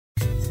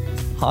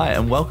Hi,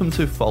 and welcome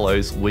to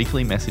Follow's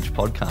weekly message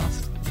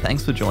podcast.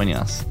 Thanks for joining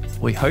us.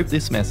 We hope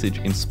this message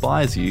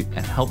inspires you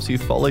and helps you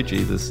follow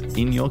Jesus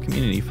in your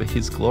community for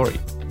his glory.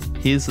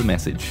 Here's the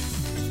message.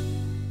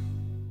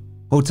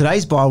 Well,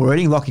 today's Bible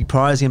reading, Lockie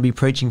Pryor is going to be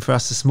preaching for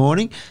us this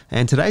morning,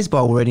 and today's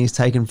Bible reading is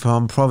taken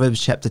from Proverbs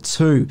chapter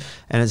 2,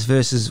 and it's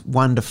verses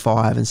 1 to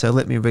 5, and so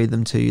let me read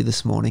them to you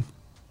this morning.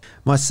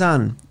 My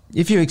son,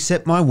 if you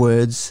accept my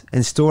words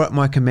and store up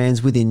my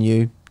commands within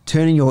you,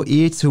 turning your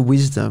ear to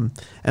wisdom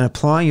and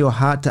applying your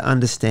heart to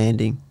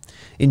understanding.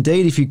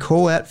 Indeed, if you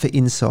call out for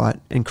insight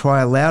and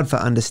cry aloud for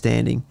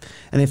understanding,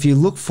 and if you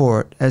look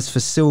for it as for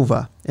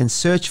silver and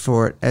search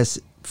for it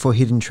as for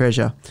hidden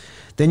treasure,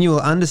 then you will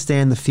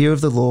understand the fear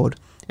of the Lord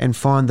and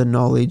find the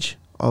knowledge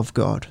of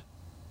God.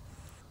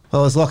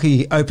 Well, as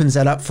Lockie opens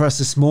that up for us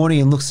this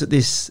morning and looks at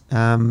this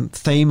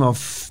theme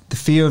of the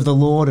fear of the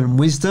Lord and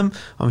wisdom,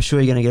 I'm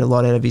sure you're going to get a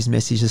lot out of his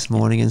message this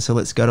morning, and so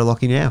let's go to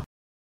Lockie now.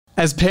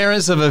 As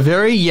parents of a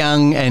very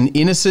young and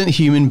innocent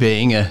human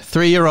being, a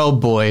 3-year-old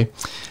boy,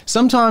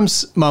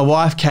 sometimes my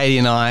wife Katie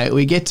and I,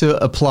 we get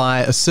to apply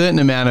a certain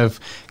amount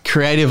of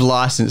creative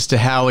license to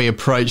how we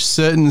approach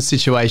certain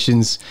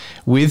situations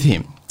with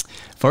him.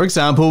 For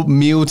example,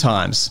 meal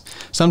times.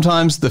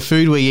 Sometimes the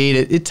food we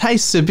eat, it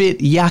tastes a bit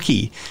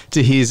yucky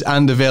to his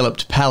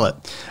undeveloped palate.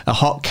 A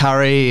hot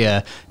curry,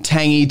 a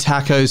tangy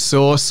taco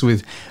sauce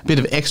with a bit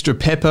of extra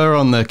pepper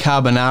on the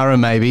carbonara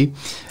maybe.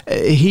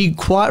 He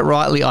quite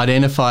rightly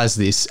identifies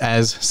this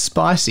as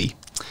spicy.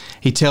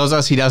 He tells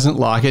us he doesn't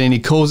like it and he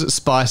calls it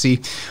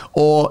spicy,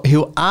 or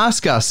he'll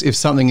ask us if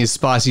something is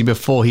spicy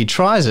before he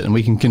tries it, and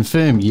we can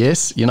confirm,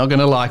 yes, you're not going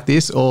to like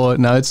this, or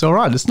no, it's all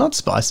right, it's not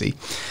spicy.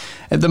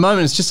 At the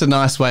moment, it's just a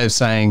nice way of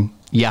saying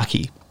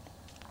yucky.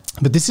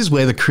 But this is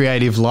where the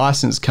creative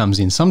license comes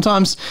in.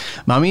 Sometimes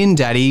mummy and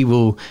daddy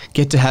will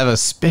get to have a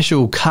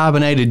special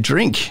carbonated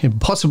drink,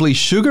 possibly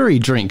sugary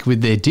drink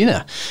with their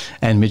dinner.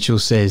 And Mitchell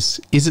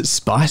says, "Is it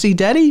spicy,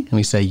 Daddy?" And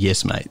we say,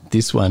 "Yes, mate,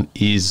 this one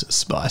is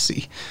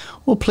spicy."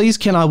 "Well, please,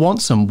 can I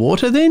want some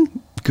water then?"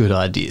 "Good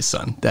idea,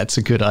 son. That's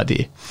a good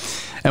idea."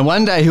 And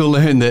one day he'll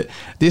learn that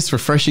this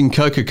refreshing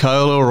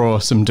Coca-Cola or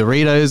some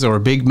Doritos or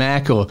a Big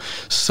Mac or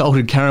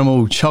salted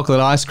caramel chocolate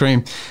ice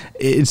cream,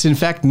 it's in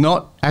fact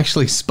not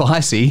actually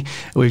spicy.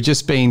 We've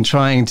just been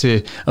trying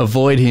to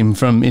avoid him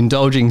from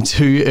indulging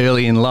too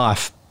early in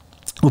life.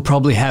 We'll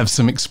probably have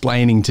some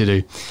explaining to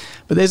do.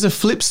 But there's a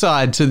flip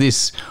side to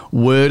this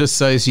word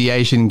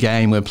association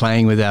game we're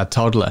playing with our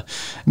toddler.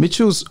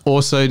 Mitchell's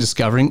also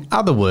discovering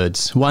other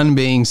words, one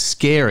being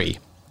scary.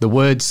 The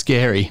word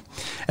scary.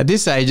 At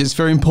this age, it's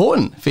very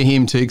important for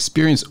him to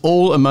experience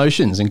all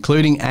emotions,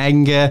 including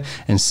anger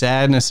and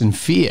sadness and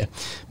fear.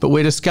 But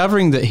we're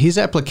discovering that his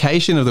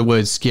application of the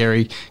word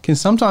scary can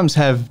sometimes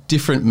have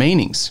different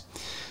meanings.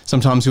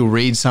 Sometimes he'll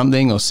read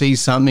something or see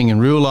something in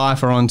real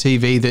life or on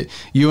TV that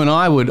you and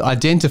I would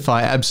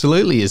identify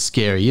absolutely as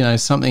scary. You know,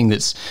 something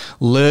that's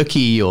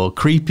lurky or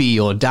creepy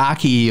or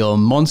darky or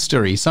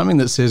monstery, something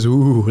that says,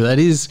 ooh, that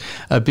is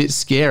a bit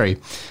scary.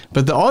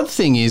 But the odd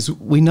thing is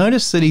we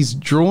notice that he's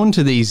drawn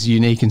to these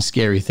unique and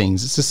scary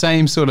things. It's the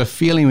same sort of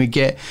feeling we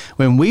get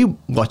when we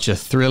watch a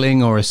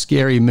thrilling or a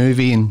scary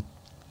movie, and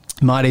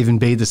might even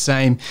be the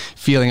same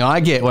feeling I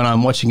get when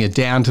I'm watching a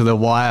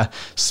down-to-the-wire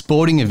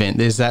sporting event.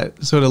 There's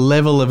that sort of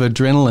level of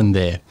adrenaline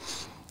there.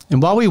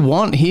 And while we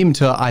want him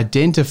to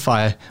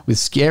identify with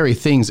scary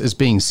things as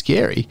being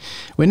scary,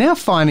 we're now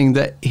finding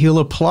that he'll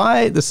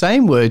apply the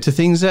same word to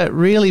things that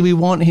really we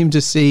want him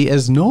to see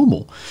as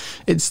normal.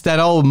 It's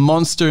that old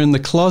monster in the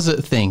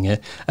closet thing.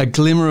 A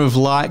glimmer of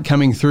light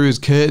coming through his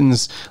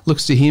curtains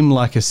looks to him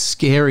like a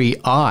scary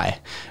eye,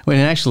 when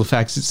in actual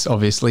fact it's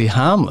obviously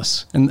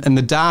harmless. And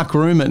the dark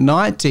room at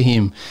night to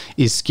him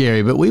is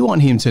scary, but we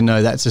want him to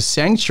know that's a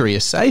sanctuary,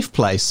 a safe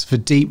place for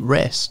deep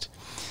rest.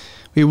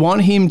 We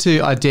want him to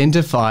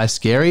identify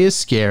scary as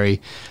scary,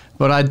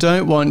 but I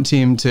don't want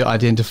him to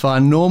identify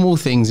normal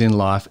things in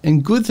life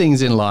and good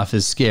things in life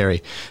as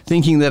scary,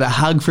 thinking that a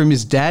hug from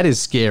his dad is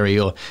scary,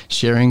 or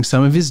sharing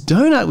some of his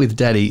donut with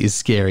daddy is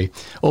scary,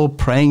 or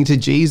praying to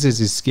Jesus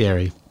is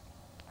scary.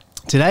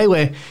 Today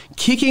we're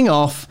kicking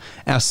off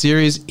our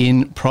series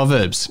in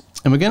Proverbs,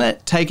 and we're going to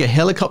take a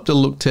helicopter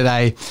look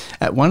today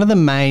at one of the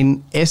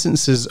main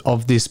essences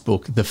of this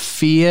book, the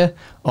fear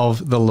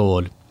of the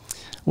Lord.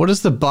 What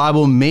does the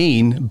Bible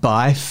mean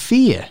by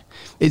fear?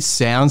 It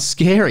sounds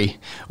scary.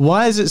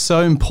 Why is it so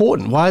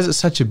important? Why is it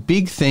such a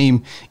big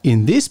theme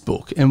in this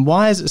book? And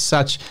why is it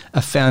such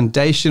a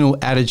foundational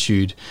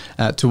attitude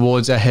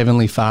towards our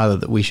Heavenly Father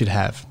that we should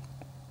have?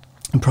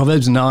 In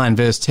Proverbs 9,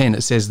 verse 10,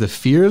 it says, "The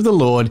fear of the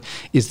Lord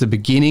is the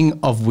beginning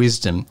of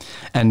wisdom,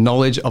 and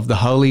knowledge of the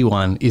Holy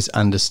One is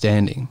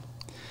understanding."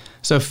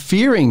 So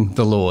fearing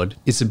the Lord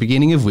is the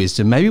beginning of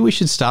wisdom. Maybe we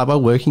should start by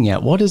working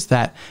out, what does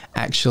that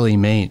actually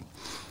mean?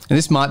 And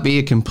this might be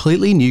a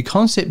completely new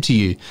concept to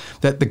you,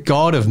 that the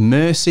God of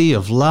mercy,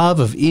 of love,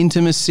 of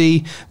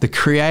intimacy, the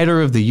creator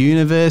of the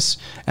universe,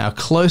 our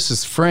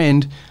closest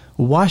friend,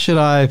 why should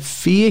I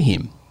fear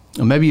him?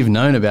 Or maybe you've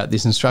known about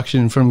this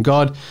instruction from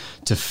God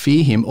to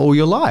fear him all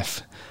your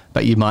life,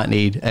 but you might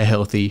need a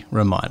healthy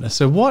reminder.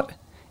 So what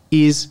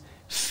is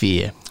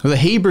fear. Well, the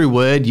Hebrew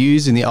word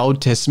used in the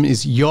Old Testament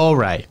is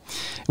yoreh,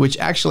 which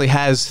actually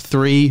has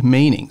three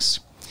meanings.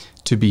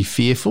 To be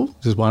fearful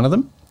is one of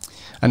them.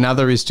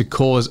 Another is to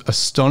cause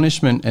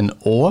astonishment and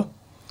awe.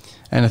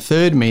 And a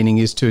third meaning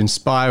is to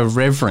inspire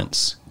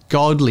reverence,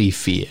 godly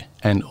fear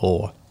and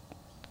awe.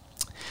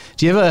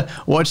 Do you ever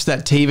watch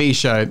that TV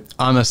show,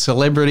 I'm a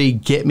Celebrity,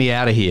 Get Me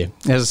Out of Here?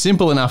 It has a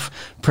simple enough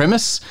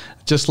premise,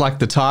 just like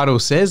the title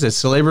says. They're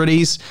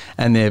celebrities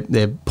and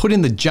they're put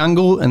in the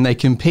jungle and they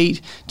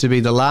compete to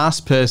be the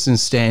last person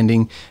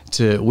standing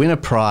to win a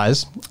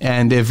prize,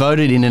 and they're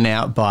voted in and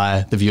out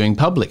by the viewing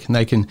public. And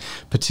they can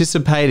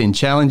participate in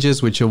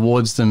challenges which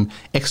awards them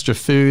extra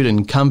food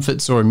and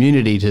comforts or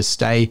immunity to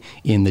stay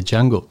in the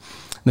jungle.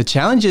 The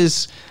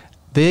challenges,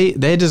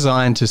 they're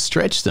designed to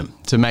stretch them,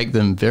 to make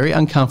them very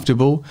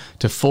uncomfortable,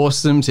 to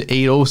force them to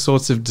eat all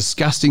sorts of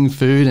disgusting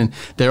food, and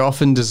they're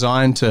often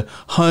designed to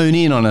hone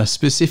in on a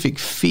specific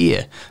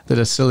fear that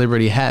a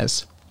celebrity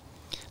has.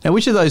 Now,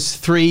 which of those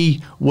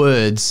three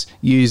words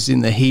used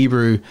in the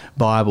Hebrew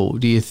Bible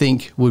do you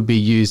think would be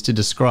used to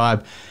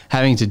describe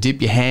having to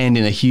dip your hand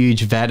in a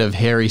huge vat of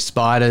hairy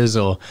spiders,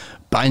 or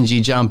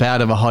bungee jump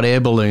out of a hot air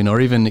balloon, or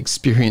even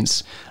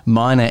experience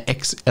minor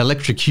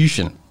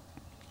electrocution?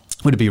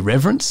 Would it be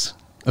reverence,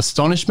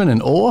 astonishment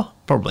and awe?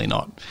 Probably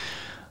not.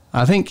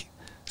 I think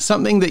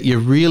something that you're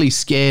really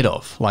scared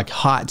of, like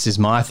heights is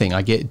my thing.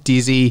 I get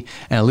dizzy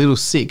and a little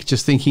sick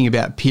just thinking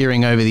about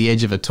peering over the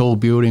edge of a tall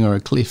building or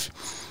a cliff.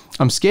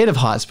 I'm scared of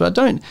heights, but I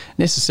don't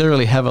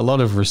necessarily have a lot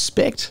of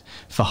respect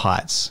for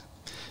heights.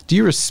 Do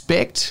you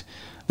respect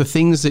the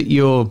things that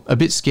you're a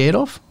bit scared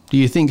of? Do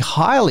you think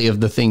highly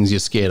of the things you're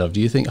scared of? Do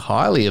you think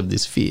highly of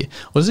this fear?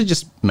 Or does it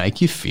just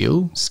make you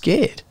feel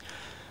scared?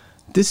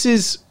 This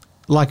is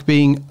like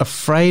being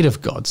afraid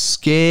of God,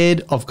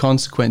 scared of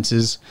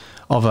consequences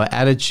of our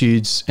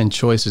attitudes and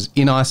choices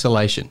in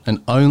isolation,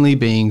 and only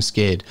being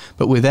scared,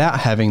 but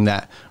without having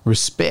that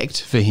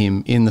respect for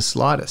Him in the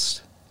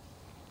slightest.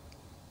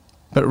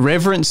 But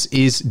reverence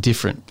is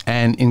different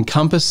and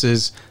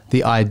encompasses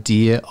the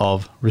idea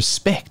of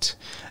respect.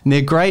 And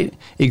they're great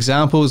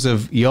examples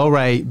of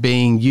yoreh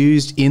being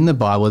used in the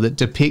Bible that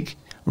depict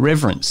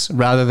reverence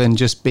rather than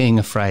just being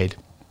afraid.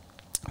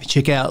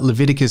 Check out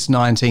Leviticus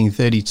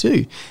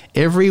 19:32.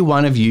 Every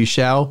one of you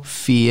shall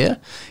fear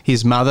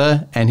his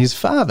mother and his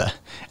father,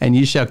 and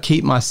you shall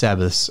keep my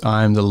Sabbaths.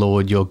 I am the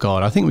Lord your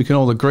God. I think we can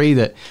all agree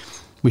that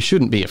we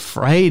shouldn't be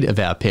afraid of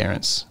our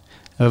parents.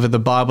 However, the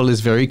Bible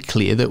is very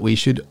clear that we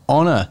should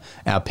honour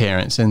our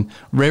parents, and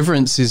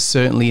reverence is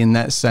certainly in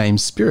that same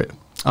spirit.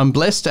 I'm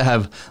blessed to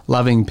have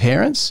loving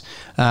parents,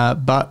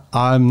 but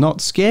I'm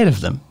not scared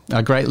of them.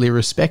 I greatly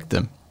respect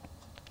them.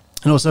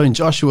 And also in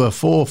Joshua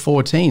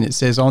 4:14, it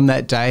says, on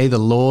that day the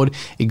Lord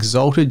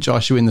exalted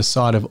Joshua in the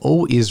sight of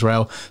all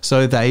Israel,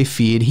 so they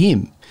feared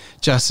him,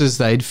 just as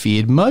they'd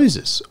feared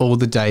Moses all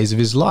the days of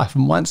his life.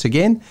 And once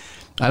again,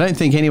 I don't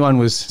think anyone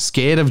was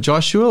scared of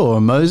Joshua or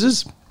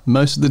Moses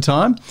most of the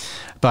time,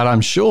 but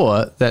I'm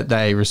sure that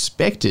they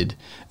respected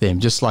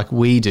them just like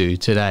we do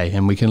today,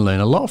 and we can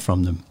learn a lot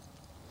from them.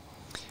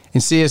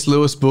 In C.S.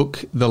 Lewis'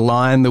 book, The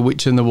Lion, the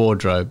Witch and the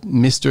Wardrobe,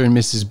 Mr. and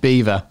Mrs.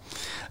 Beaver,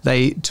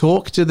 they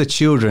talk to the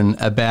children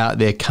about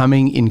their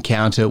coming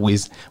encounter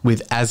with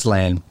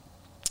Aslan,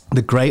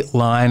 the great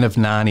lion of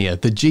Narnia,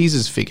 the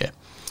Jesus figure.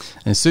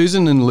 And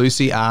Susan and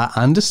Lucy are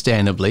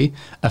understandably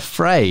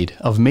afraid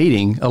of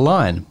meeting a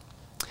lion.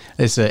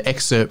 There's an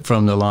excerpt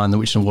from The Lion, the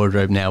Witch and the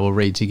Wardrobe now we'll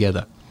read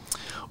together.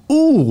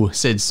 Ooh,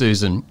 said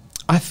Susan,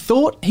 I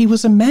thought he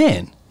was a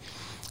man.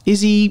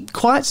 Is he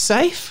quite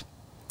safe?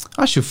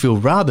 I should feel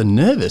rather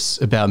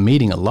nervous about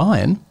meeting a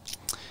lion.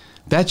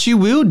 That you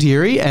will,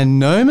 dearie, and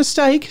no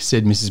mistake,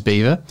 said Mrs.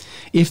 Beaver.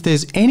 If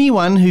there's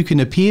anyone who can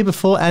appear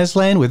before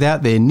Aslan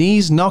without their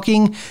knees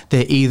knocking,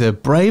 they're either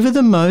braver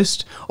than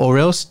most or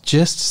else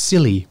just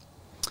silly.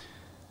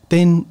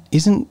 Then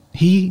isn't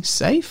he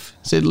safe?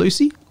 Said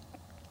Lucy.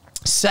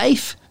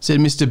 Safe, said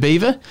Mr.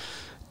 Beaver.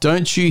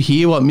 Don't you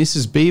hear what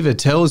Mrs. Beaver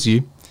tells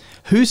you?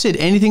 Who said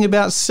anything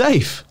about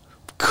safe?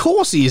 Of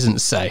course he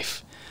isn't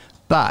safe.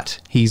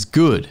 But he's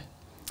good.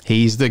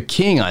 He's the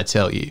king, I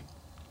tell you.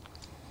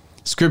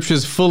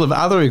 Scripture's full of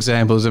other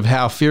examples of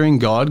how fearing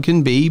God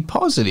can be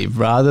positive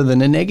rather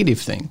than a negative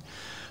thing.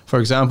 For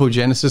example,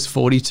 Genesis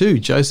 42,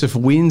 Joseph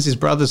wins his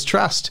brother's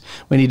trust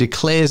when he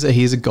declares that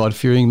he is a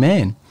God-fearing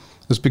man.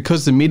 It was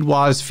because the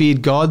midwives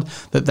feared God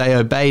that they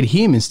obeyed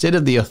him instead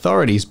of the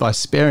authorities by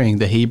sparing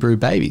the Hebrew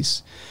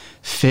babies.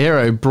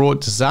 Pharaoh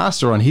brought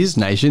disaster on his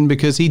nation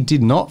because he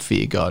did not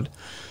fear God.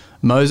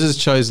 Moses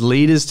chose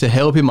leaders to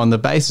help him on the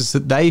basis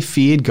that they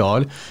feared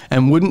God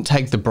and wouldn't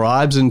take the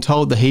bribes, and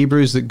told the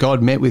Hebrews that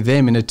God met with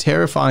them in a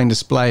terrifying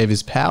display of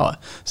his power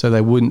so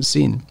they wouldn't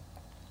sin.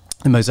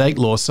 The Mosaic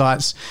Law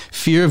cites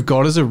fear of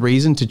God as a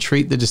reason to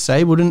treat the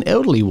disabled and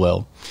elderly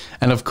well.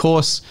 And of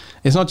course,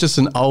 it's not just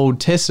an Old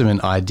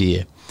Testament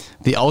idea.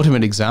 The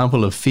ultimate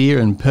example of fear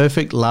and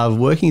perfect love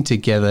working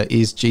together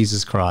is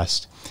Jesus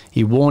Christ.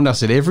 He warned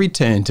us at every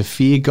turn to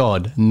fear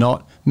God,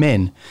 not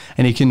men,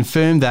 and he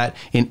confirmed that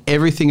in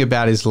everything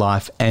about his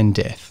life and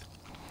death.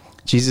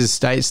 Jesus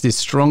states this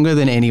stronger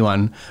than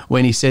anyone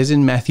when he says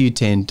in Matthew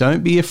 10,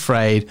 "Don't be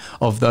afraid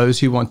of those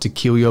who want to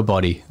kill your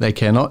body. They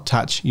cannot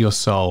touch your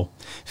soul.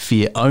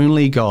 Fear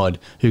only God,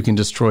 who can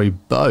destroy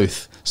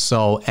both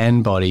soul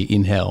and body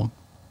in hell."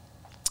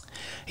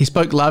 He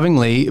spoke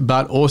lovingly,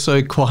 but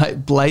also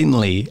quite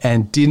blatantly,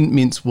 and didn't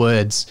mince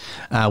words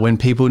when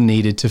people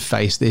needed to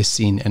face their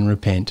sin and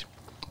repent.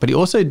 But he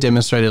also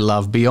demonstrated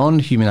love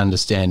beyond human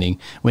understanding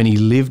when he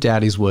lived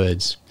out his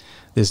words.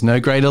 There's no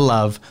greater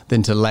love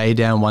than to lay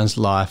down one's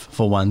life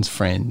for one's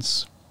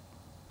friends.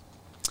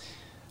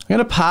 I'm going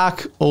to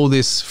park all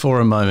this for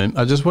a moment.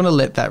 I just want to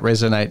let that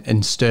resonate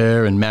and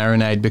stir and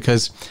marinate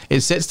because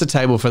it sets the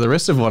table for the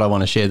rest of what I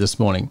want to share this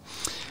morning.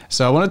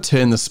 So I want to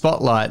turn the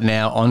spotlight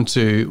now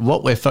onto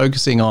what we're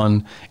focusing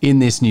on in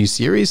this new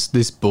series,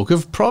 this book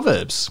of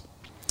Proverbs.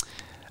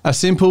 A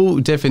simple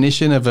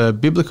definition of a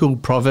biblical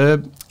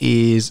proverb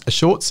is a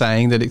short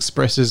saying that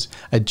expresses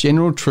a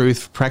general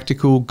truth for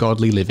practical,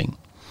 godly living.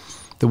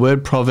 The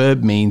word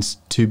proverb means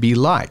to be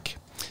like.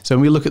 So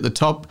when we look at the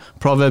top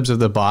proverbs of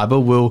the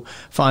Bible, we'll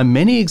find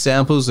many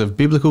examples of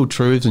biblical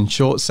truths and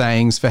short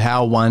sayings for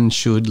how one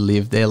should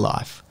live their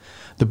life.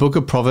 The book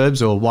of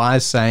Proverbs, or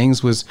wise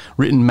sayings, was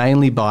written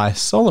mainly by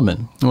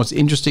Solomon. And what's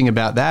interesting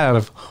about that, out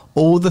of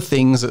all the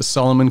things that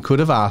Solomon could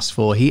have asked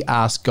for, he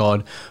asked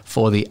God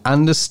for the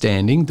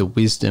understanding, the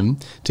wisdom,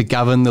 to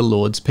govern the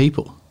Lord's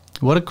people.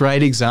 What a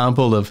great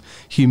example of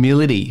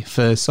humility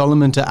for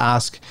Solomon to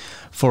ask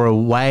for a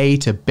way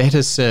to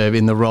better serve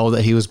in the role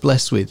that he was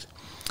blessed with.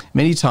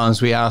 Many times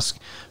we ask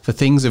for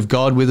things of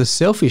God with a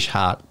selfish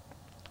heart.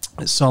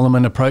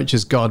 Solomon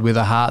approaches God with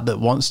a heart that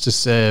wants to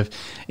serve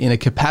in a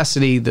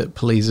capacity that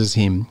pleases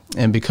him.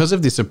 And because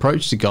of this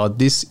approach to God,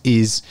 this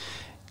is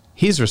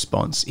his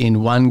response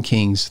in 1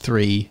 Kings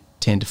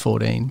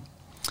 3:10-14.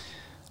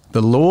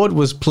 The Lord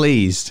was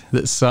pleased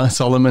that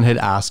Solomon had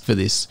asked for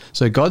this.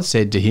 So God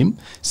said to him,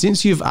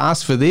 "Since you've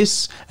asked for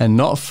this, and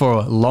not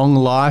for long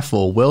life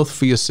or wealth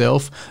for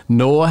yourself,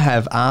 nor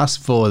have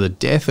asked for the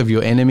death of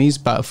your enemies,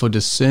 but for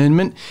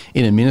discernment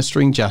in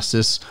administering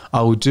justice,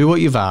 I will do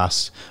what you've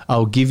asked. I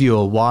will give you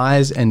a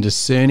wise and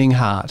discerning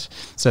heart,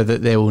 so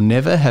that there will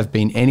never have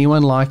been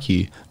anyone like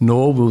you,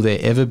 nor will there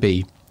ever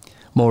be.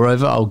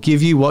 Moreover, I'll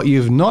give you what you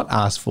have not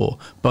asked for,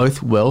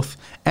 both wealth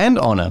and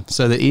honor,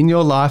 so that in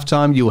your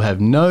lifetime you will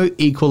have no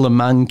equal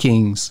among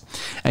kings,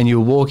 and you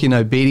will walk in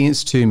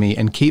obedience to me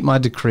and keep my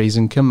decrees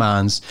and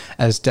commands,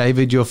 as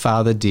David your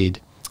father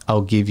did.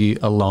 I'll give you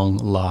a long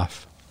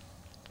life."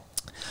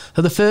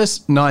 So the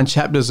first 9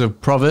 chapters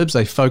of Proverbs,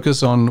 they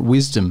focus on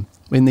wisdom.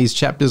 In these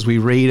chapters, we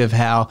read of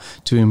how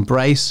to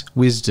embrace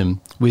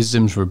wisdom,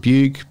 wisdom's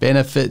rebuke,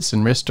 benefits,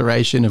 and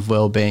restoration of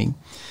well-being.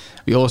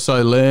 We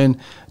also learn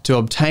to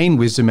obtain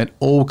wisdom at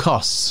all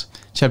costs.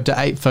 Chapter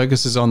 8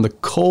 focuses on the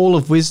call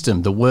of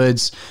wisdom. The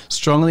words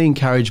strongly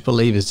encourage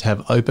believers to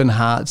have open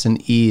hearts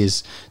and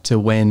ears to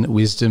when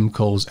wisdom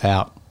calls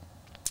out.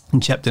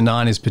 And chapter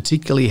 9 is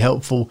particularly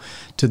helpful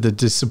to the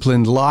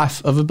disciplined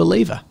life of a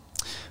believer.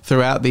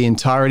 Throughout the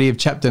entirety of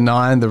chapter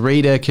 9, the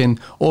reader can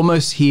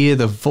almost hear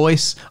the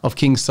voice of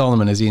King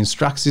Solomon as he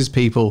instructs his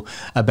people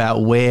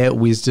about where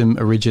wisdom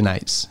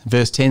originates.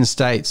 Verse 10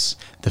 states,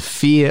 "The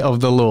fear of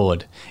the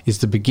Lord is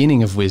the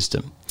beginning of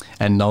wisdom,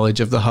 and knowledge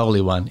of the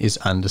Holy One is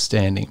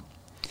understanding."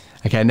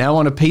 Okay, now I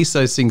want to piece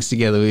those things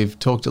together. We've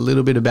talked a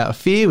little bit about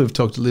fear, we've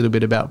talked a little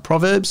bit about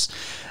Proverbs,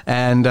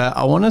 and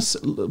I want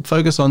to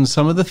focus on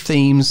some of the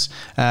themes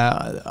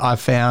I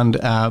found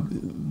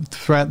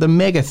throughout the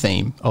mega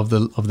theme of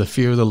the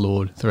fear of the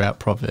Lord throughout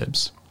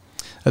Proverbs.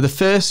 The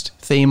first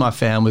theme I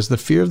found was the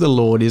fear of the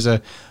Lord is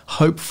a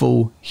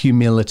hopeful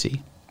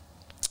humility.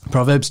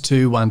 Proverbs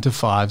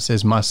 2:1-5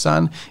 says, "My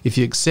son, if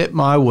you accept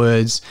my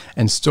words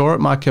and store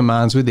up my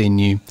commands within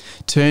you,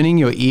 turning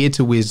your ear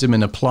to wisdom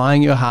and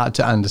applying your heart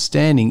to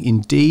understanding,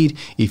 indeed,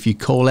 if you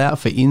call out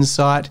for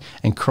insight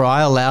and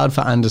cry aloud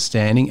for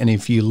understanding, and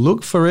if you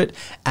look for it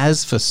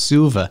as for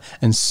silver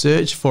and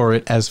search for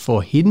it as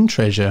for hidden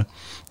treasure,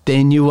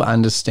 then you will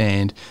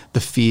understand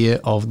the fear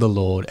of the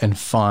Lord and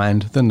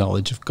find the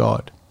knowledge of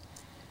God."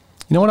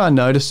 You know what I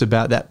noticed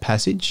about that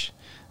passage?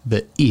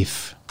 The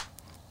if.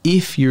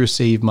 If you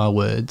receive my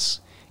words,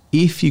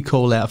 if you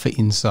call out for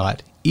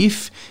insight,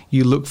 if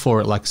you look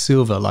for it like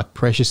silver, like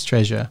precious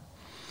treasure.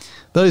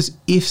 Those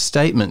if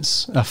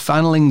statements are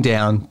funneling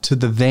down to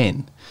the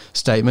then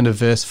statement of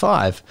verse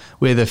 5,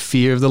 where the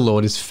fear of the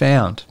Lord is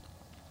found.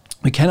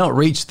 We cannot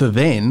reach the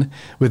then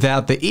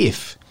without the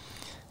if,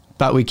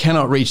 but we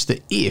cannot reach the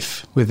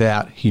if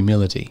without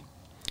humility.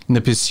 In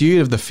the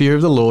pursuit of the fear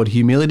of the Lord,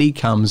 humility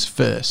comes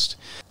first.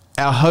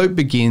 Our hope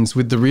begins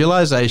with the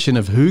realization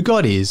of who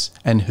God is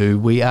and who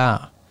we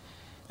are.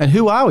 And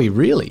who are we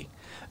really?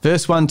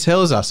 Verse 1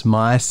 tells us,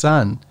 "My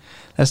son."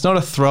 That's not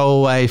a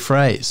throwaway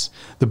phrase.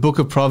 The book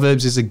of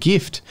Proverbs is a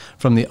gift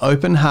from the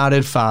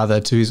open-hearted father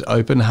to his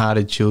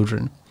open-hearted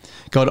children.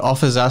 God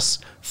offers us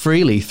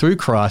freely through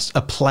Christ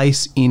a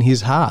place in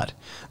his heart.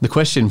 The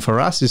question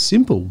for us is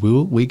simple.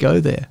 Will we go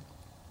there?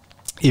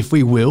 If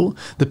we will,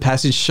 the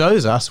passage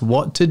shows us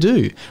what to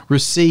do.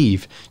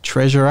 Receive,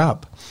 treasure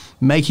up,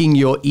 making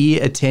your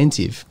ear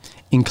attentive,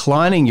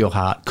 inclining your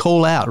heart,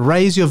 call out,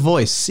 raise your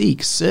voice,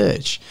 seek,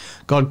 search.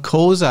 God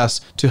calls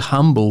us to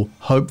humble,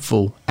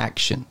 hopeful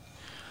action.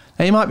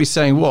 Now you might be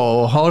saying,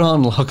 whoa, hold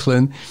on,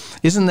 Lachlan.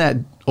 Isn't that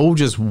all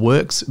just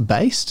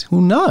works-based?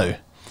 Well, no.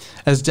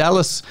 As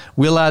Dallas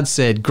Willard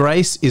said,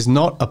 grace is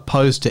not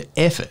opposed to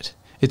effort.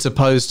 It's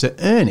opposed to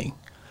earning,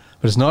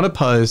 but it's not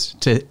opposed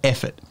to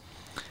effort.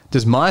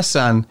 Does my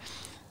son,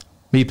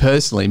 me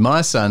personally,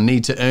 my son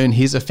need to earn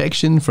his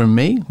affection from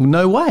me? Well,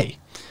 no way.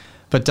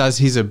 But does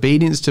his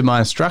obedience to my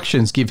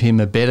instructions give him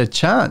a better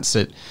chance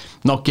at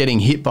not getting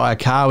hit by a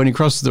car when he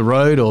crosses the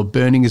road or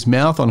burning his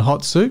mouth on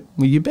hot soup?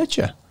 Well, you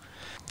betcha.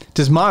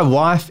 Does my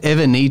wife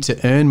ever need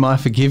to earn my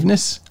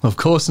forgiveness? Of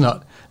course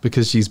not,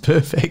 because she's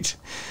perfect.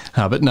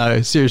 But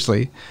no,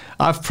 seriously,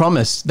 I've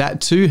promised that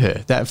to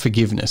her, that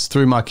forgiveness,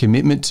 through my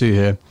commitment to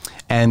her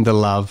and the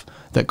love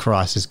that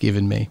Christ has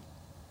given me.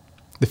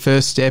 The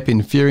first step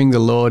in fearing the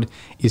Lord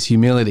is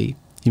humility.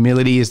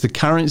 Humility is the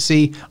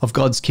currency of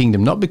God's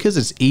kingdom, not because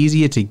it's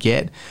easier to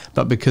get,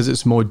 but because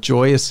it's more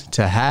joyous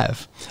to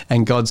have.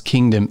 And God's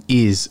kingdom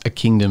is a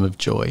kingdom of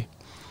joy.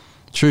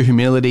 True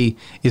humility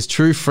is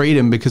true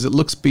freedom because it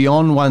looks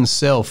beyond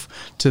oneself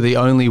to the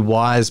only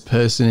wise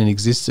person in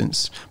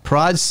existence.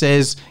 Pride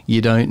says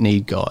you don't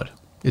need God.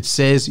 It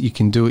says you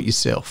can do it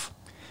yourself.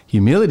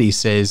 Humility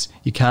says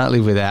you can't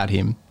live without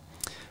him.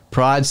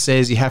 Pride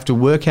says you have to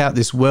work out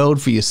this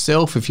world for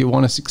yourself if you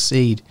want to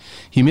succeed.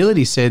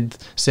 Humility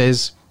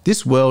says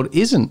this world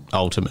isn't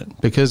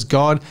ultimate because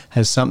God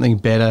has something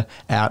better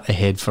out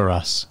ahead for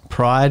us.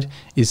 Pride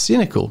is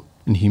cynical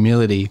and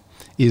humility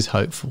is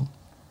hopeful.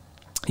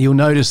 You'll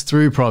notice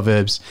through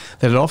Proverbs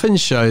that it often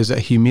shows that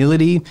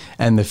humility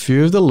and the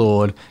fear of the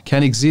Lord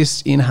can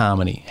exist in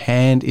harmony,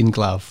 hand in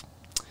glove.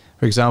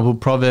 For example,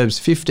 Proverbs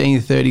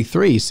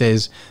 15:33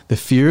 says, "The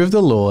fear of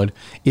the Lord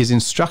is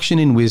instruction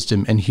in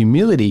wisdom, and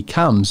humility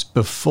comes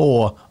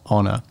before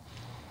honor."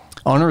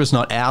 Honor is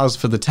not ours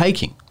for the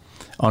taking.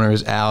 Honor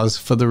is ours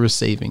for the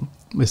receiving.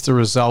 It's the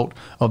result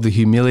of the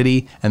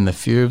humility and the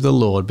fear of the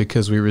Lord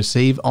because we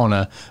receive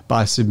honor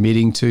by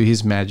submitting to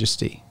his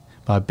majesty,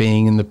 by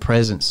being in the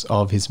presence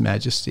of his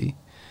majesty.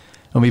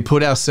 When we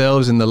put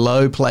ourselves in the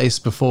low place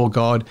before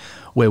God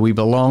where we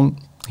belong,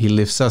 he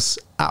lifts us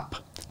up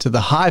to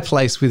the high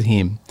place with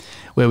him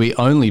where we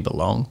only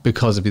belong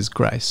because of his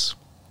grace.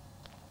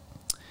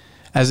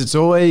 As it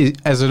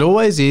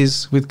always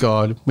is with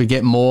God, we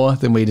get more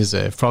than we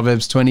deserve.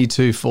 Proverbs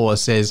 22:4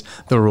 says,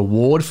 "The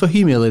reward for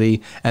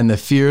humility and the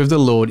fear of the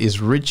Lord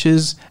is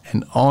riches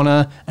and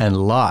honor and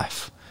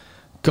life."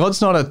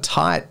 God's not a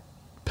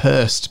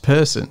tight-pursed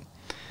person.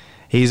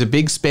 He's a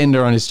big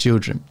spender on his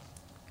children,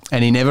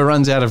 and he never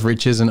runs out of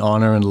riches and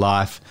honor and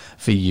life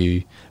for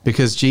you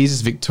because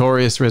Jesus'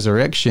 victorious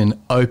resurrection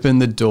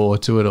opened the door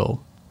to it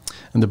all.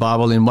 And the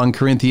Bible in 1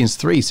 Corinthians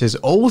 3 says,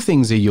 "All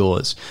things are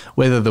yours,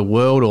 whether the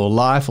world or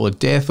life or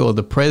death or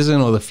the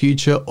present or the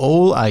future,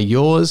 all are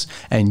yours,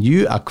 and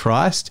you are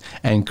Christ,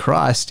 and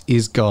Christ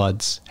is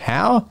God's."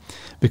 How?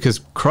 Because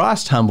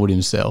Christ humbled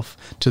himself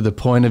to the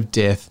point of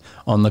death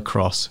on the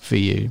cross for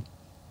you.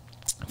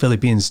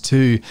 Philippians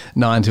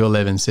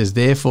 2:9-11 says,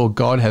 "Therefore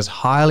God has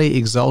highly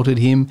exalted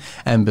him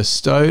and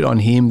bestowed on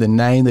him the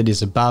name that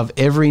is above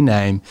every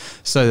name,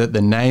 so that at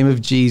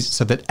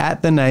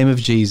the name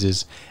of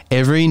Jesus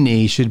every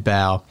knee should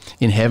bow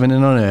in heaven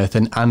and on earth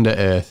and under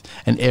earth,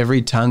 and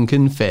every tongue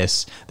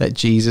confess that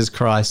Jesus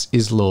Christ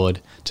is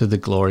Lord, to the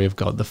glory of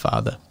God the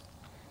Father."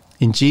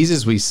 In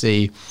Jesus we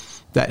see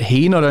that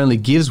he not only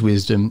gives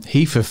wisdom,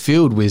 he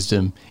fulfilled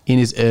wisdom in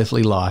his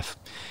earthly life.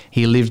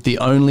 He lived the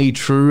only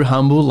true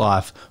humble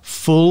life,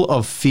 full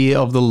of fear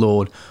of the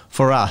Lord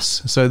for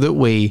us, so that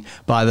we,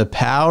 by the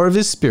power of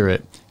his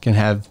Spirit, can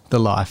have the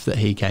life that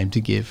he came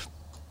to give.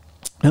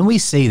 And we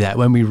see that,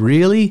 when we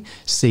really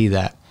see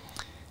that,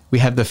 we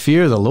have the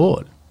fear of the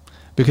Lord,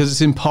 because it's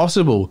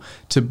impossible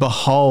to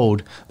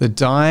behold the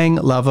dying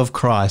love of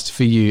Christ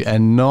for you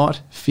and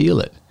not feel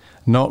it,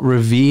 not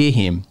revere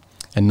him,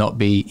 and not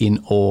be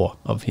in awe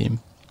of him.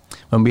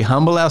 When we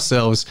humble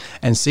ourselves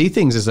and see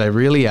things as they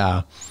really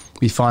are,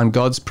 we find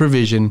God's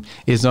provision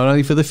is not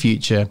only for the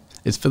future,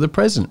 it's for the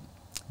present.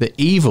 The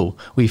evil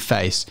we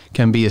face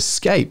can be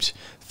escaped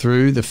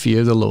through the fear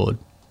of the Lord.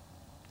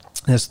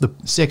 That's the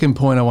second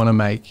point I want to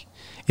make,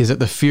 is that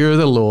the fear of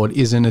the Lord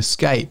is an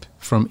escape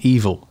from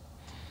evil.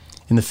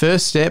 In the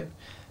first step,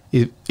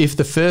 if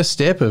the first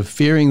step of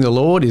fearing the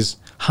Lord is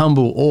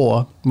humble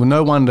awe, well,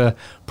 no wonder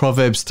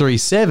Proverbs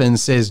 3:7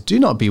 says, "Do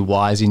not be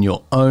wise in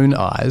your own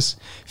eyes.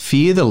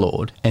 Fear the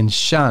Lord and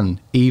shun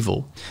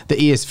evil."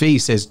 The ESV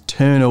says,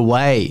 "Turn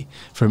away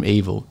from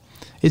evil."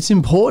 It's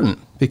important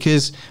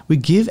because we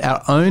give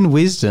our own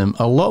wisdom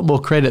a lot more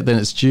credit than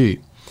it's due.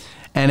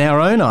 And our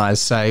own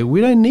eyes say,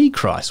 we don't need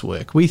Christ's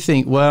work. We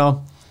think,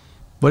 well,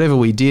 whatever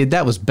we did,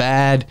 that was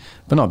bad,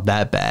 but not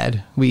that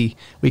bad. We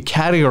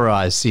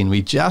categorize sin,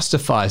 we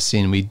justify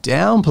sin, we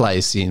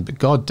downplay sin, but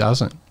God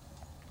doesn't.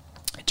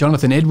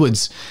 Jonathan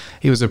Edwards,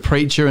 he was a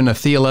preacher and a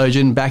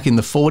theologian back in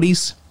the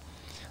 40s,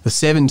 the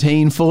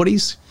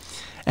 1740s,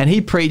 and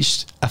he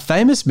preached a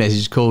famous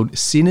message called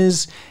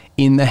 "Sinners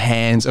in the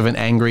hands of an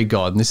angry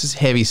God. And this is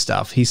heavy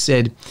stuff. He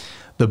said,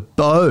 the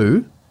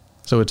bow,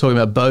 so we're talking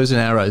about bows and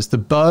arrows, the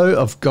bow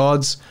of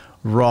God's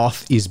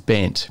wrath is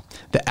bent,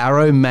 the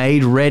arrow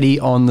made ready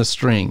on the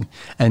string,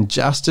 and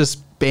justice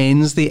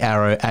bends the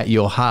arrow at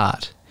your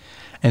heart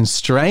and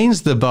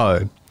strains the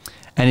bow,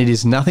 and it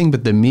is nothing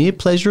but the mere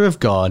pleasure of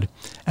God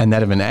and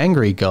that of an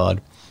angry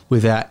God,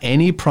 without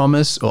any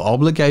promise or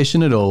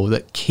obligation at all,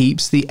 that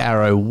keeps the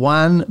arrow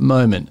one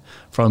moment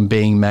from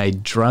being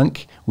made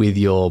drunk with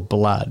your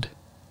blood.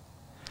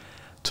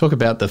 Talk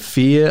about the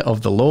fear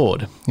of the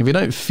Lord. If we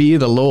don't fear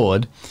the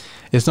Lord,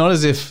 it's not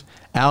as if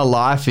our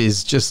life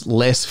is just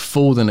less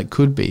full than it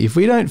could be. If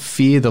we don't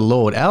fear the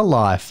Lord, our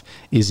life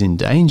is in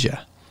danger.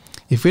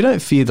 If we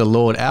don't fear the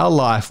Lord, our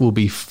life will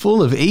be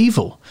full of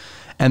evil.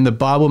 And the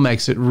Bible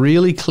makes it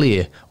really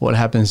clear what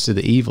happens to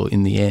the evil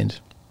in the end.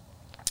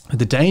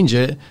 The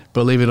danger,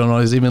 believe it or not,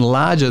 is even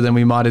larger than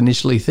we might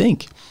initially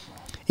think.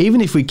 Even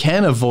if we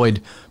can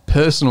avoid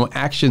personal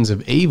actions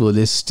of evil,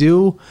 there's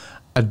still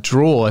a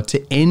draw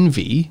to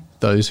envy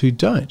those who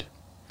don't.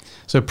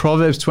 So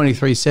Proverbs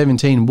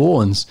 23:17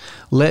 warns,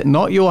 let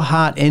not your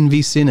heart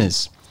envy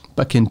sinners,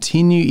 but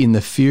continue in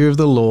the fear of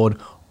the Lord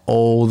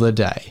all the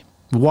day.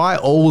 Why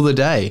all the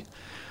day?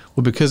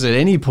 Well, because at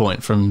any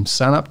point from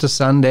sun up to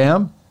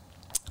sundown,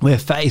 we're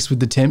faced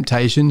with the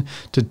temptation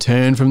to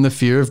turn from the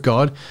fear of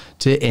God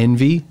to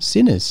envy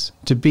sinners,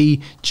 to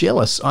be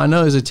jealous. I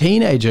know as a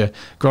teenager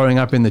growing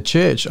up in the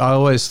church, I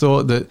always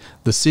thought that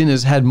the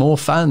sinners had more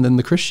fun than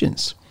the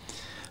Christians.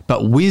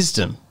 But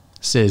wisdom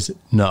says,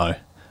 no,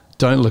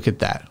 don't look at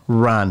that.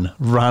 Run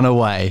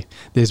away.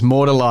 There's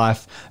more to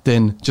life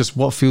than just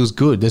what feels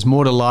good. There's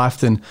more to life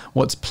than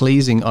what's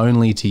pleasing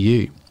only to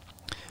you.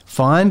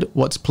 Find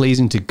what's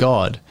pleasing to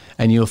God,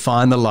 and you'll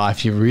find the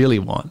life you really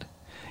want.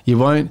 You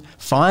won't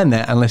find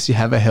that unless you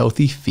have a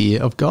healthy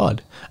fear of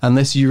God,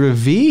 unless you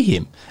revere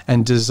him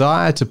and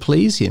desire to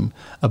please him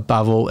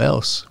above all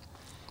else.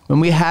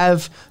 When we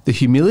have the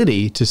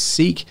humility to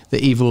seek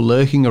the evil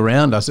lurking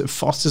around us, it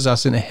fosters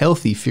us in a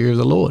healthy fear of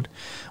the Lord.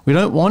 We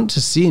don't want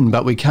to sin,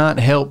 but we can't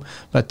help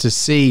but to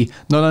see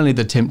not only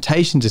the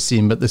temptation to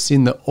sin, but the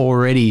sin that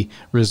already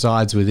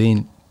resides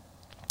within.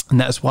 And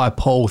that's why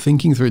Paul,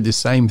 thinking through this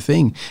same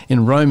thing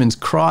in Romans,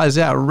 cries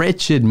out,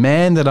 wretched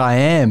man that I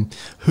am,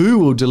 who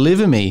will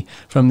deliver me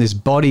from this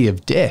body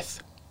of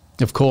death?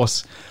 Of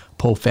course,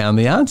 Paul found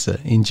the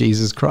answer in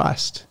Jesus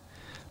Christ.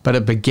 But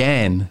it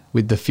began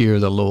with the fear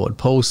of the Lord.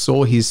 Paul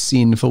saw his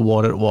sin for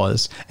what it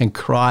was and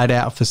cried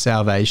out for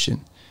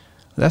salvation.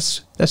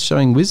 That's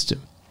showing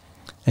wisdom.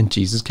 And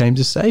Jesus came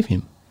to save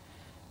him.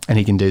 And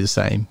he can do the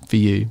same for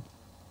you.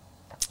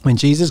 When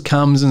Jesus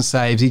comes and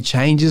saves, he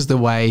changes the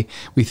way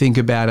we think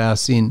about our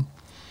sin.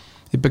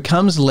 It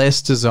becomes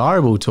less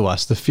desirable to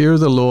us. The fear of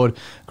the Lord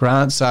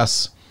grants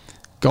us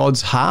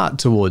God's heart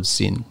towards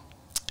sin.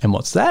 And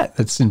what's that?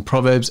 That's in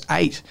Proverbs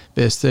 8,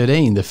 verse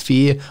 13. The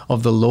fear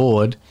of the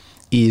Lord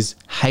is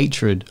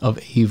hatred of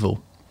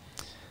evil.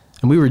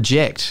 And we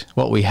reject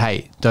what we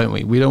hate, don't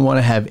we? We don't want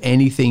to have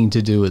anything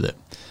to do with it.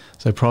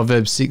 So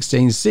Proverbs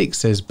 16:6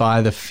 says,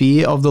 by the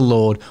fear of the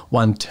Lord,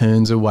 one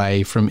turns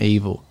away from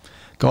evil.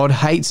 God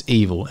hates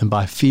evil, and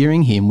by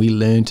fearing him, we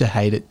learn to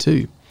hate it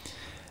too.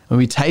 When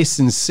we taste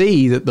and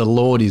see that the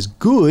Lord is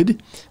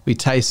good, we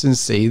taste and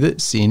see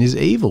that sin is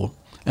evil,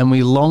 and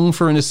we long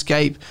for an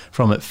escape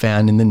from it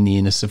found in the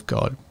nearness of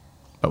God.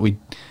 But we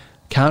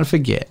can't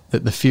forget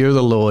that the fear of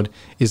the Lord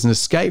is an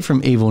escape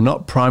from evil,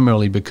 not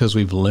primarily because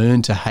we've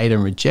learned to hate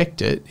and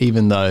reject it,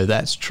 even though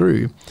that's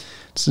true.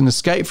 It's an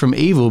escape from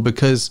evil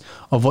because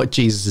of what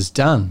Jesus has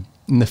done.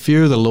 In the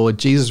fear of the Lord,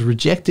 Jesus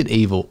rejected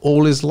evil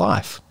all his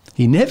life.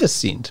 He never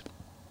sinned.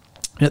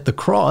 At the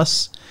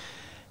cross,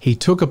 he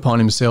took upon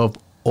himself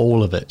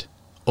all of it,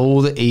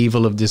 all the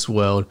evil of this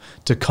world,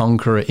 to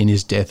conquer it in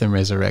his death and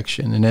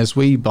resurrection. And as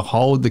we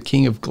behold the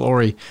King of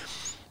glory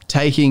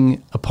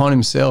taking upon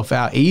himself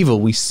our evil,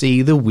 we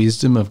see the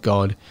wisdom of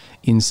God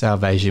in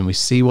salvation. We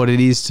see what it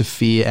is to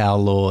fear our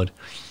Lord.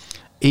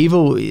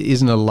 Evil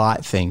isn't a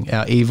light thing.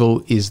 Our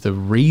evil is the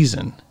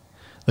reason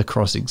the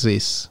cross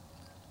exists.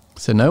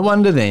 So no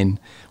wonder then,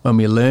 when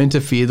we learn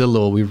to fear the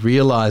Lord, we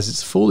realize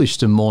it's foolish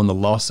to mourn the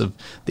loss of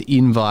the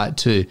invite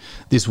to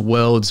this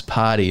world's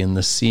party and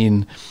the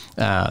sin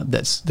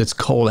that's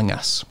calling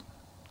us.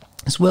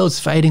 This world's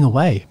fading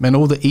away, and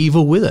all the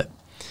evil with it.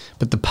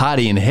 But the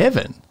party in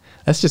heaven,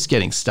 that's just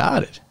getting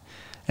started.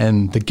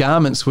 And the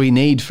garments we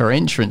need for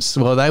entrance,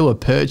 well, they were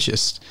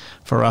purchased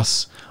for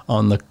us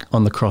on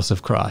the cross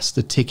of Christ.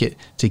 The ticket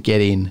to get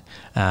in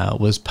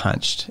was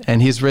punched.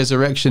 And his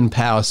resurrection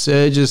power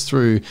surges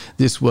through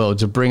this world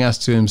to bring us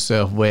to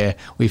himself, where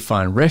we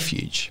find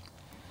refuge,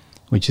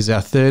 which is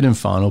our third and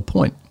final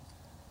point.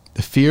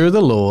 The fear of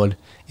the Lord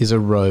is a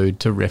road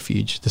to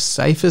refuge. The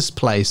safest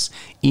place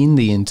in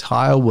the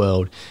entire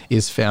world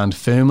is found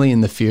firmly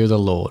in the fear of the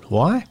Lord.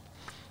 Why?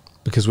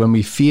 Because when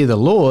we fear the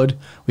Lord,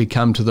 we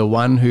come to the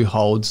one who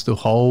holds the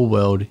whole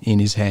world in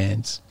his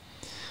hands.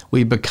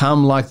 we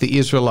become like the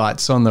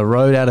Israelites on the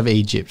road out of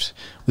Egypt,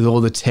 with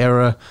all the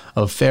terror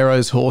of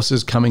Pharaoh's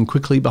horses coming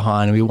quickly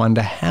behind, and we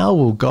wonder, how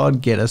will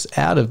God get us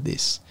out of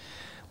this?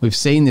 We've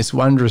seen his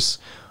wondrous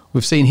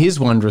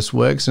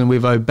works, and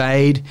we've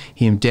obeyed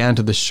him down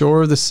to the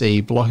shore of the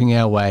sea, blocking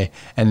our way,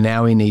 and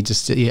now we need to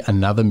see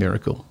another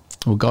miracle.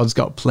 Well, God's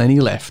got plenty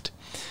left.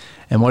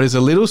 And what is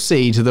a little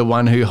seed to the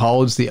one who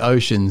holds the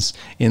oceans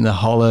in the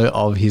hollow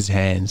of his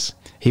hands?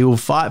 He will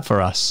fight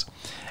for us,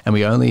 and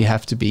we only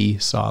have to be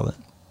silent.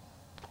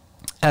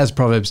 As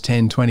Proverbs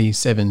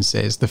 10:27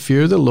 says, the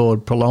fear of the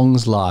Lord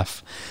prolongs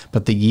life,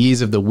 but the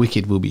years of the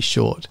wicked will be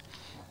short.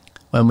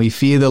 When we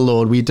fear the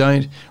Lord, we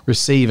don't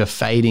receive a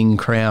fading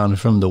crown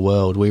from the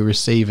world. We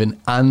receive an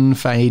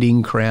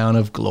unfading crown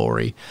of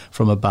glory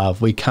from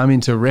above. We come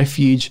into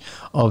refuge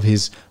of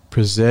his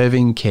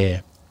preserving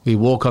care. We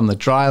walk on the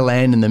dry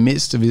land in the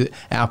midst of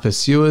our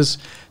pursuers,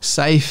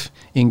 safe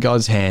in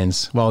God's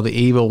hands, while the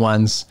evil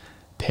ones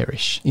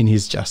perish in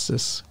his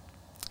justice.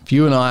 If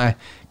you and I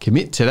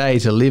commit today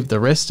to live the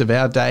rest of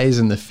our days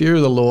in the fear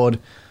of the Lord,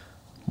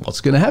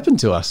 what's going to happen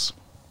to us?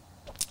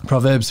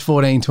 Proverbs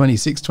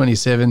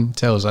 14:26-27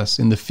 tells us,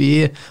 in the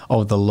fear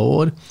of the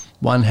Lord,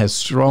 one has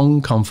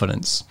strong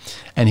confidence,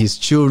 and his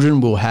children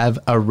will have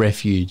a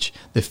refuge.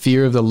 The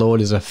fear of the Lord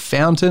is a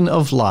fountain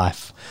of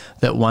life,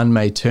 that one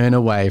may turn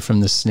away from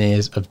the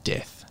snares of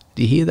death.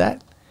 Do you hear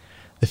that?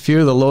 The fear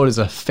of the Lord is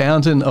a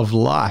fountain of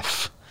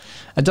life.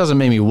 It doesn't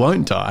mean we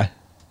won't die.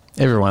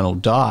 Everyone will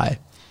die.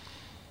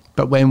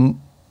 But when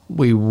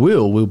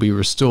we'll be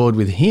restored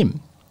with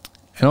him.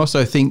 And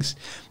also thinks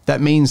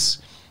that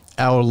means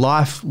our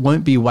life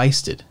won't be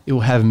wasted. It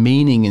will have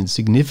meaning and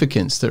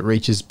significance that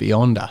reaches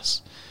beyond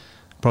us.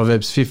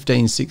 Proverbs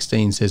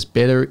 15:16 says,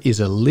 better is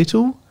a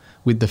little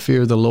with the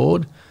fear of the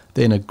Lord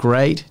than a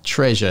great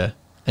treasure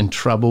and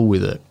trouble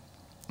with it.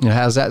 Now,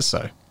 how's that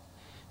so?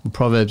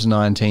 Proverbs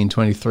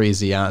 19:23 is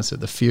the answer.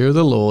 The fear of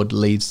the Lord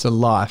leads to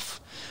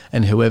life,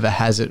 and whoever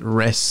has it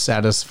rests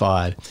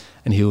satisfied,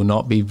 and he will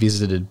not be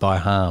visited by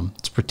harm.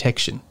 It's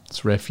protection.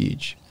 It's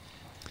refuge.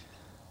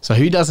 So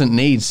who doesn't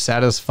need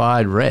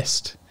satisfied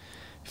rest?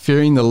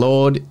 Fearing the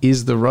Lord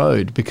is the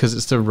road, because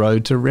it's the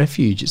road to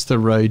refuge. It's the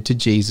road to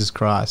Jesus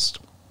Christ.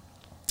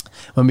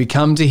 When we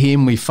come to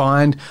him, we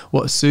find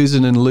what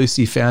Susan and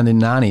Lucy found in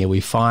Narnia. We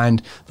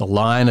find the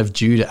Lion of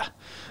Judah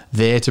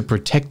there to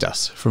protect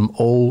us from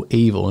all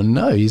evil. And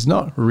no, he's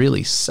not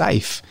really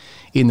safe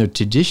in the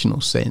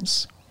traditional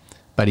sense,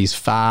 but he's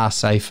far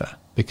safer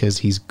because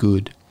he's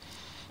good.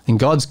 And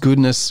God's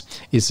goodness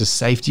is the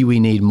safety we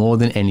need more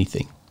than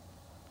anything.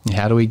 And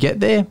how do we get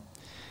there?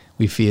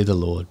 We fear the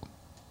Lord.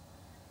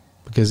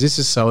 Because this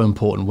is so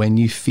important. When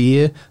you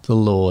fear the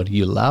Lord,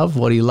 you love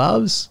what he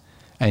loves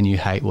and you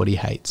hate what he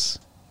hates.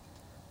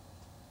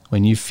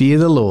 When you fear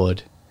the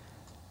Lord,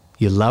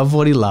 you love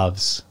what he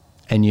loves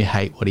and you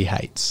hate what he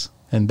hates.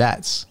 And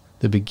that's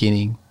the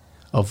beginning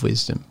of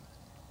wisdom.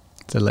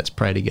 So let's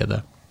pray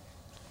together.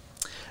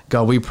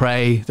 God, we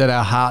pray that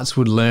our hearts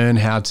would learn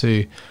how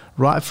to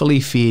rightfully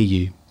fear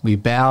you. We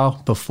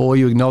bow before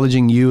you,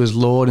 acknowledging you as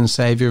Lord and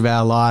Saviour of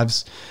our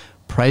lives,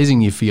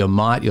 praising you for your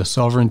might, your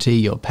sovereignty,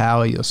 your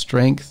power, your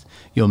strength,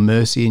 your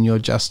mercy and your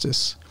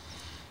justice.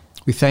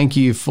 We thank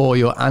you for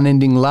your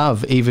unending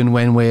love, even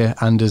when we're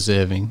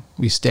undeserving.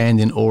 We stand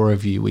in awe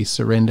of you. We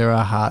surrender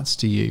our hearts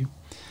to you.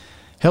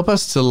 Help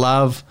us to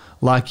love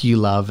like you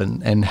love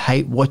and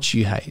hate what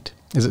you hate.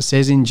 As it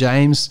says in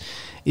James,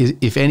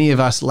 if any of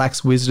us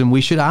lacks wisdom,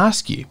 we should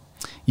ask you.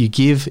 You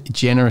give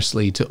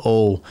generously to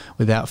all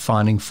without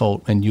finding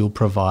fault, and you'll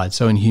provide.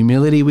 So in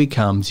humility we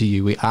come to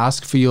you. We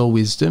ask for your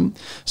wisdom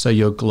so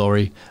your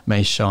glory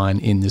may shine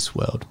in this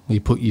world. We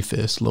put you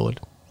first,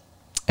 Lord.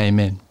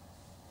 Amen.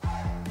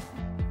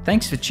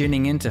 Thanks for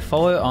tuning in to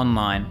Follow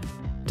Online.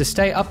 To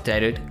stay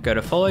updated, go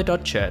to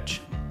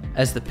follow.church.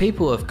 As the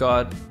people of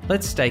God,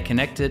 let's stay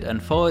connected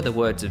and follow the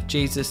words of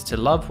Jesus to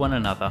love one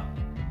another.